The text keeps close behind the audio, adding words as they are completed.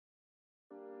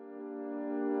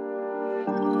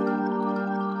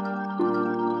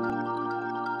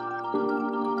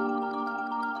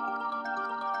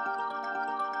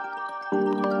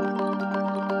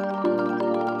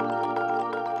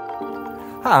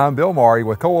Hi, I'm Bill Maury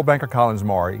with Coldwell Banker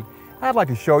Collins-Maury. I'd like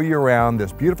to show you around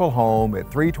this beautiful home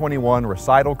at 321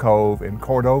 Recital Cove in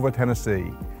Cordova,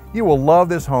 Tennessee. You will love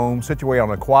this home situated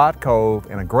on a quiet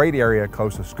cove in a great area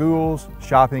close to schools,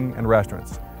 shopping, and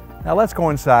restaurants. Now let's go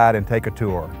inside and take a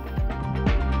tour.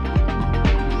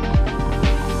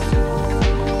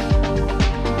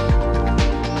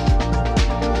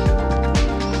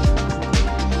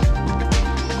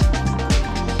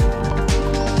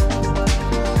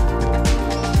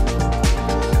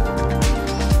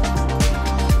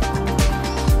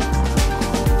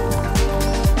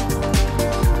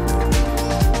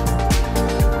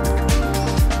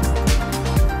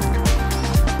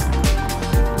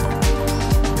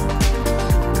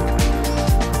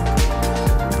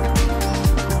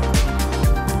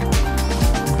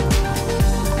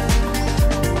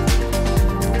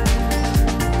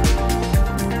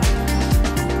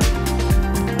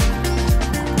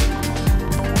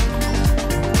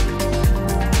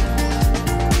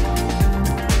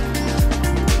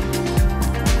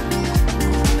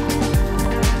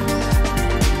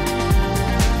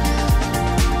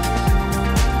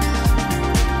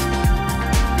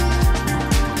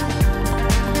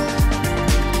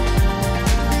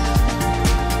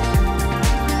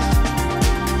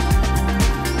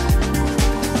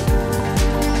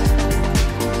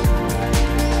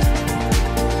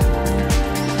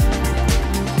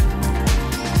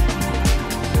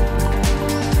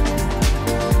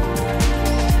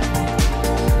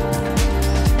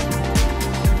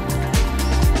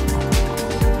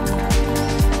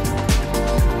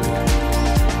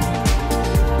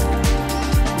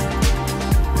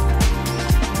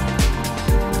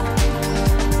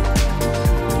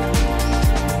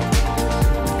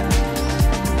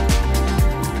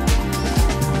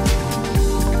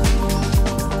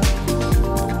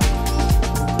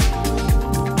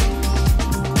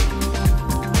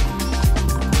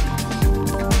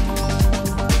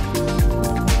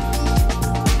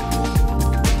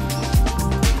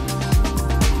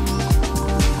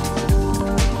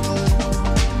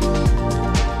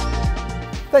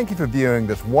 Thank you for viewing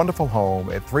this wonderful home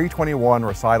at 321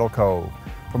 Recital Cove.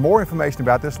 For more information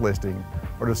about this listing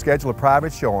or to schedule a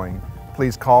private showing,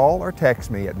 please call or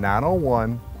text me at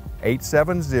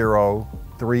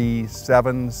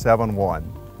 901-870-3771.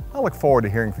 I look forward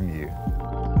to hearing from you.